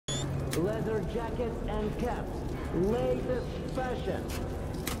Leather jackets and caps. Latest fashion.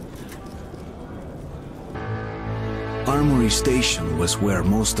 Armory Station was where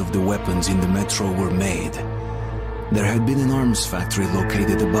most of the weapons in the metro were made. There had been an arms factory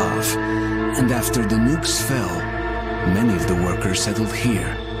located above, and after the nukes fell, many of the workers settled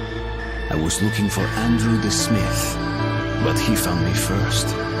here. I was looking for Andrew the Smith, but he found me first.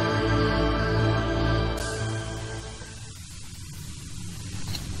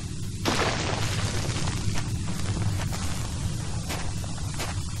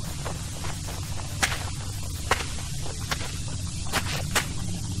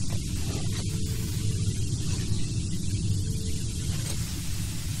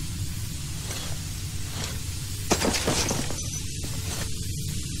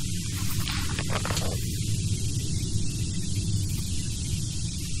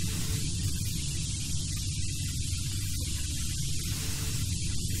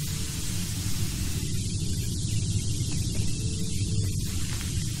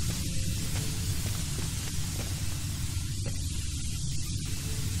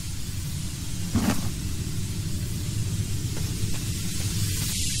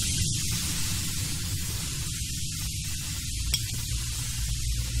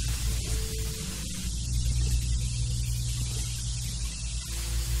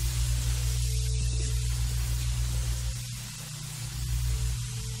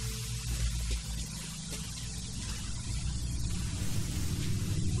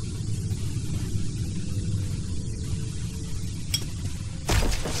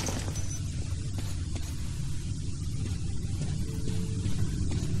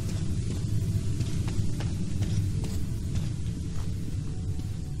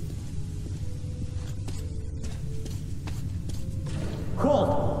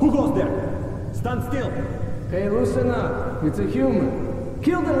 Who goes there? Stand still. Hey, loosen up. It's a human.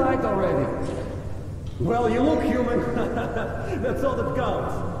 Kill the light already. Well, you look human. That's all that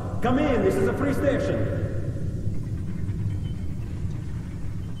counts. Come in, this is a free station.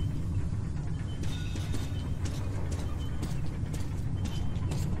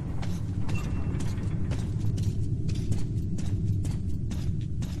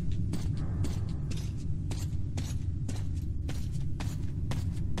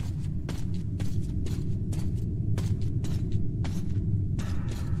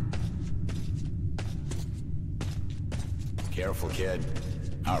 Careful, kid.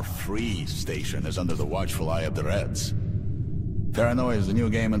 Our free station is under the watchful eye of the Reds. Paranoia is the new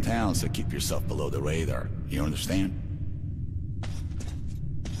game in town, so keep yourself below the radar. You understand?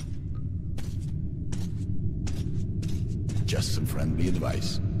 Just some friendly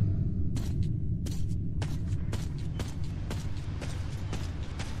advice.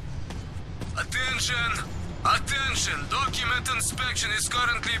 Attention! Attention! Document inspection is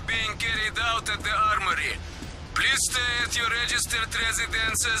currently being carried out at the Armory. Please stay at your registered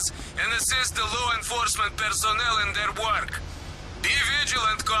residences and assist the law enforcement personnel in their work. Be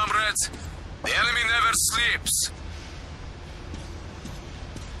vigilant, comrades. The enemy never sleeps.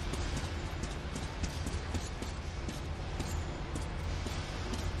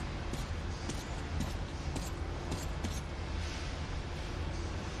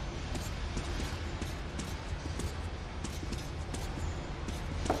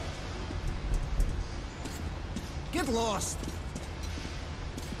 Get lost!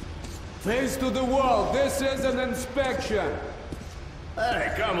 Face to the wall. This is an inspection.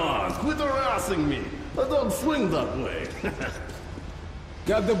 Hey, come on. Quit harassing me. I don't swing that way.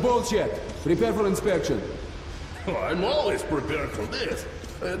 Got the bullshit. Prepare for inspection. I'm always prepared for this.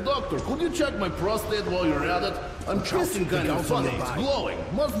 Doctor, could you check my prostate while you're at it? I'm pissing kind of funny. It's glowing.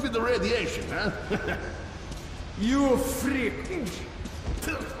 Must be the radiation, huh? You freak.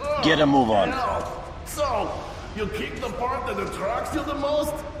 Get a move on. Hell. So, you kick the part that attracts you the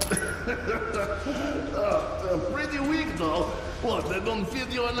most? Pretty weak, though. What, they don't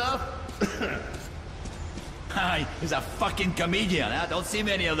feed you enough? Hi, he's a fucking comedian, huh? Don't see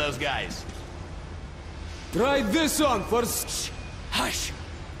many of those guys. Try this on for... Hush!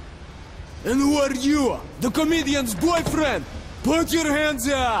 And who are you? The comedian's boyfriend! Put your hands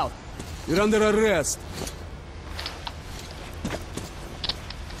out! You're under arrest.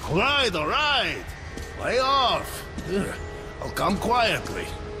 All right. Lay off. I'll come quietly.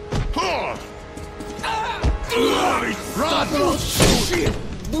 Run! Shit!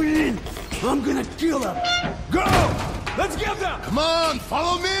 Bleed! I'm gonna kill him! Go! Let's get them! Come on,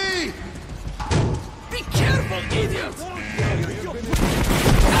 follow me! Be careful, idiot!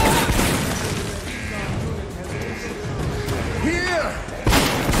 Here!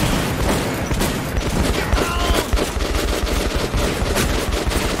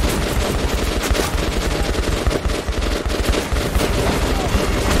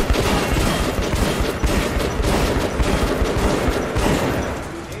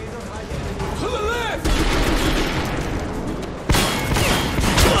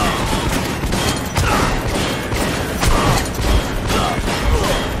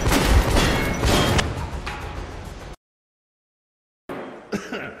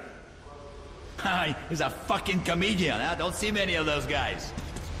 He's a fucking comedian, huh? Don't see many of those guys.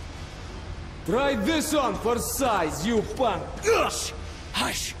 Try this on for size, you punk! Hush!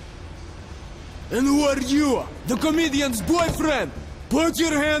 Hush! And who are you? The comedian's boyfriend? Put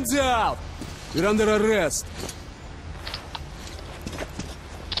your hands out! You're under arrest.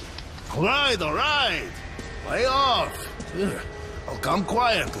 All right. Lay off. Here, I'll come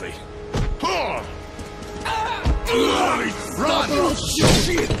quietly. Run!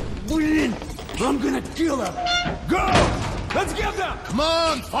 Shit! Blin! I'm gonna kill him! Go! Let's get them! Come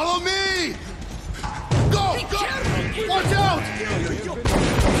on, follow me! Go! Watch out!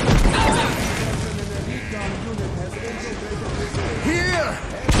 Here!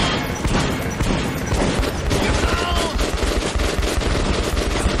 Get down!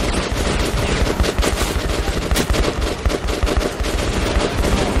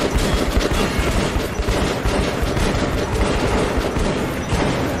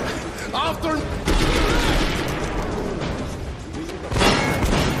 After...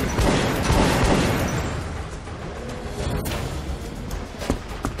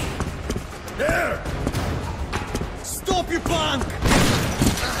 There! Stop, you punk!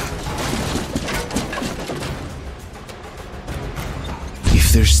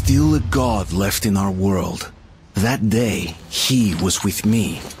 If there's still a god left in our world, that day he was with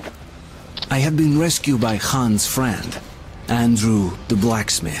me. I had been rescued by Han's friend, Andrew the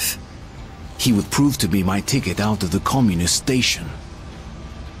blacksmith. He would prove to be my ticket out of the communist station.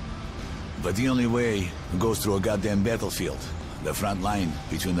 But the only way goes through a goddamn battlefield. The front line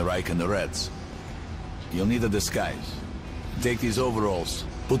between the Reich and the Reds. You'll need a disguise. Take these overalls,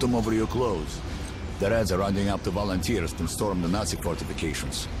 put them over your clothes. The Reds are rounding up the volunteers to storm the Nazi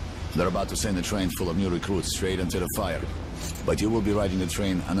fortifications. They're about to send a train full of new recruits straight into the fire. But you will be riding the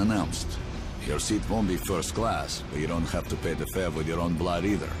train unannounced. Your seat won't be first class, but you don't have to pay the fare with your own blood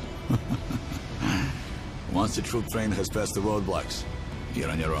either. Once the troop train has passed the roadblocks, you're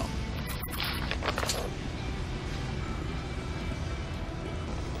on your own.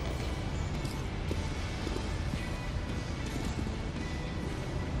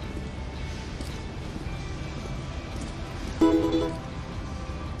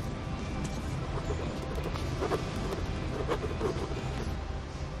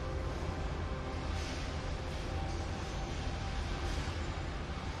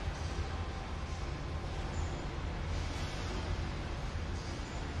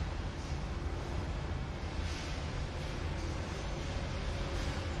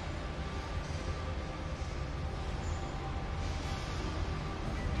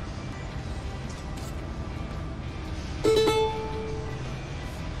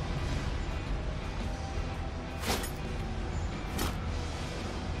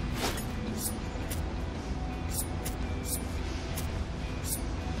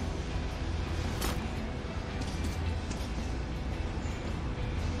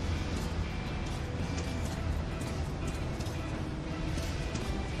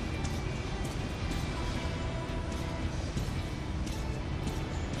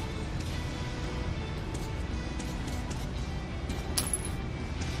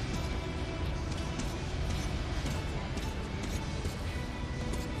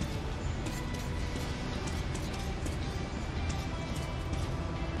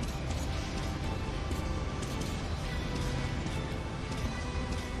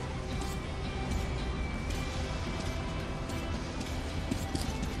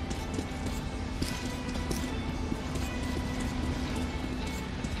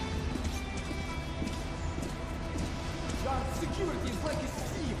 Security is like a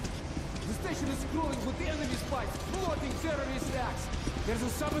sieve. The station is crawling with enemy spies, plotting terrorist acts. There's a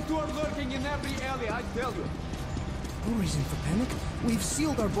saboteur lurking in every alley, I tell you. No reason for panic. We've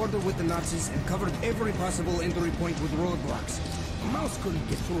sealed our border with the Nazis and covered every possible entry point with roadblocks. A mouse couldn't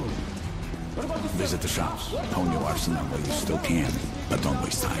get through. Visit the shops, hone your arsenal while you still can, but don't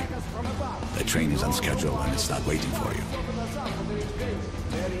waste time. The train is on schedule and it's not waiting for you.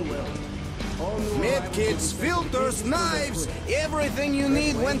 Medkits, filters, knives, everything you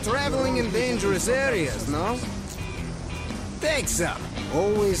need when traveling in dangerous areas, no? Take some.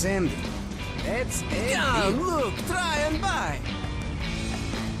 Always handy. That's it. Yeah, look, try and buy.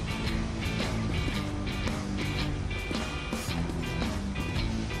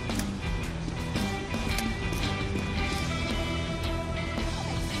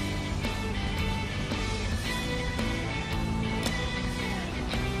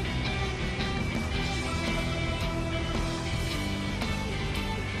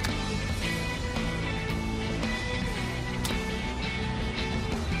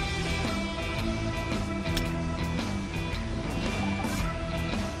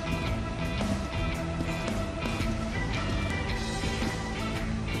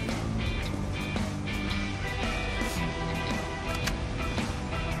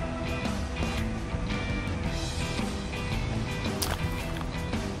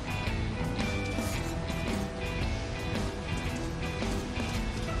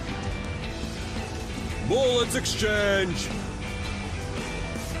 Bullets exchange!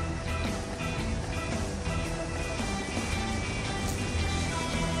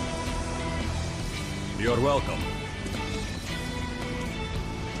 You're welcome.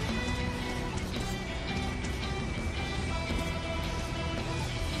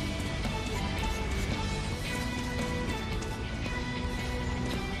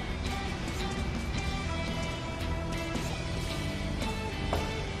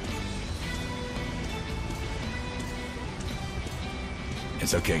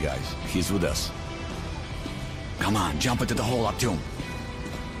 It's okay, guys. He's with us. Come on, jump into the hole, Artyom.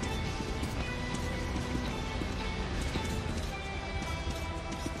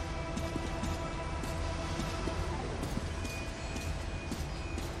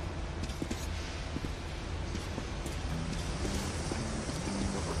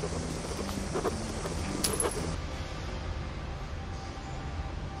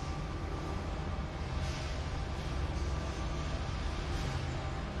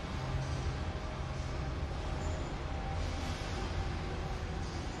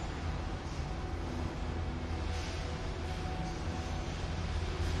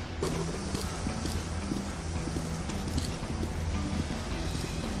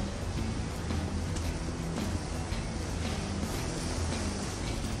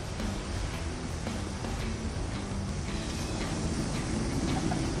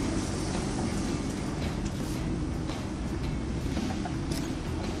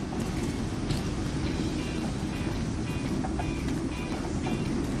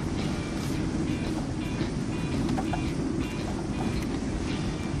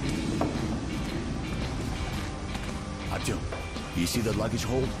 You see that luggage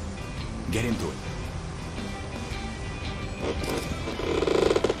hold? Get into it.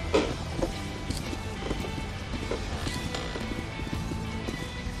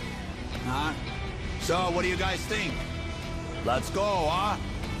 Huh? So, what do you guys think? Let's go, huh?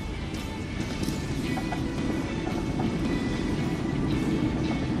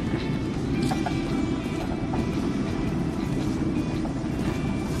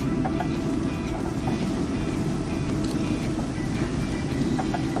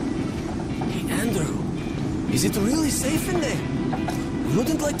 Is it really safe in there? I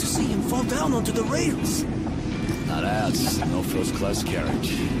wouldn't like to see him fall down onto the rails. Now that's no first-class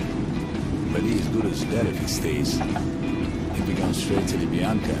carriage. But he's good as dead if he stays. He'll be going straight to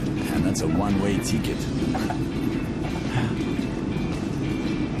Lubyanka, and that's a one-way ticket.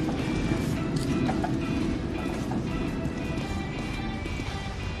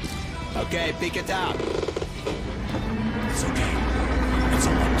 Okay, pick it up. It's okay. It's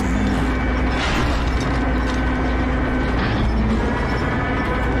all up to you now.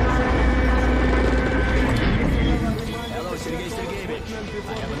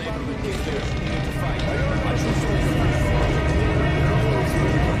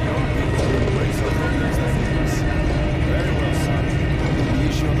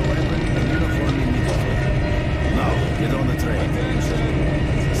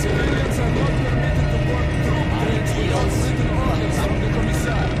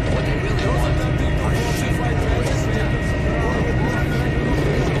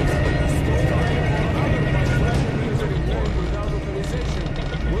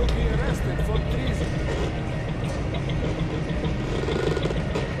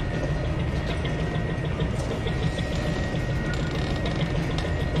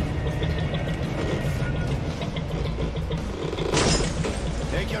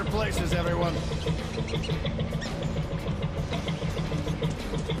 Places, everyone.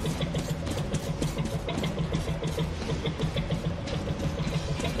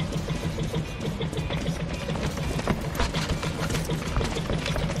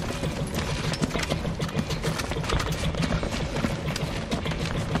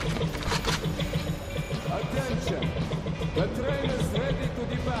 Attention! The train is ready to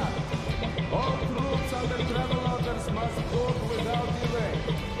depart. All troops under travel orders must board without delay.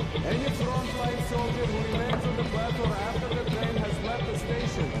 Any frontline soldier who remains on the platform after the train has left the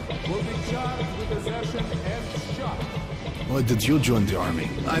station will be charged with desertion and shot. Why did you join the army?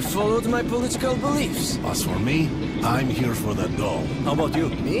 I followed my political beliefs. As for me, I'm here for that doll. How about you?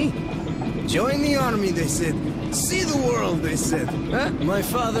 Me? Join the army, they said. See the world, they said. Huh? My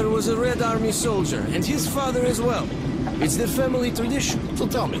father was a Red Army soldier, and his father as well. It's the family tradition. So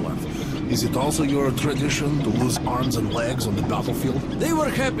tell me, lad, is it also your tradition to lose arms and legs on the battlefield? They were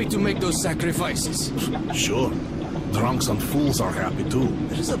happy to make those sacrifices. Sure. Drunks and fools are happy too.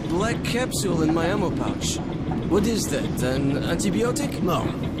 There's a black capsule in my ammo pouch. What is that, an antibiotic? No.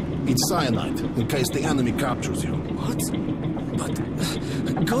 It's cyanide, in case the enemy captures you. What?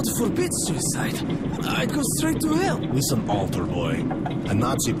 But God forbid suicide. I'd go straight to hell. Listen, altar boy. A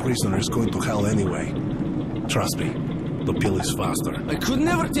Nazi prisoner is going to hell anyway. Trust me, the pill is faster. I could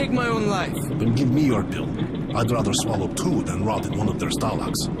never take my own life. Then give me your pill. I'd rather swallow 2 than rot in one of their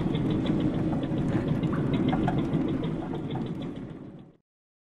stalags.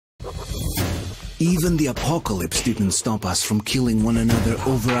 Even the apocalypse didn't stop us from killing one another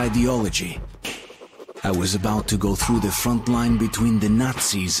over ideology. I was about to go through the front line between the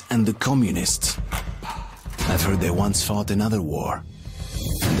Nazis and the communists. I've heard they once fought another war,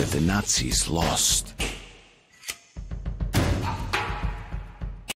 and that the Nazis lost.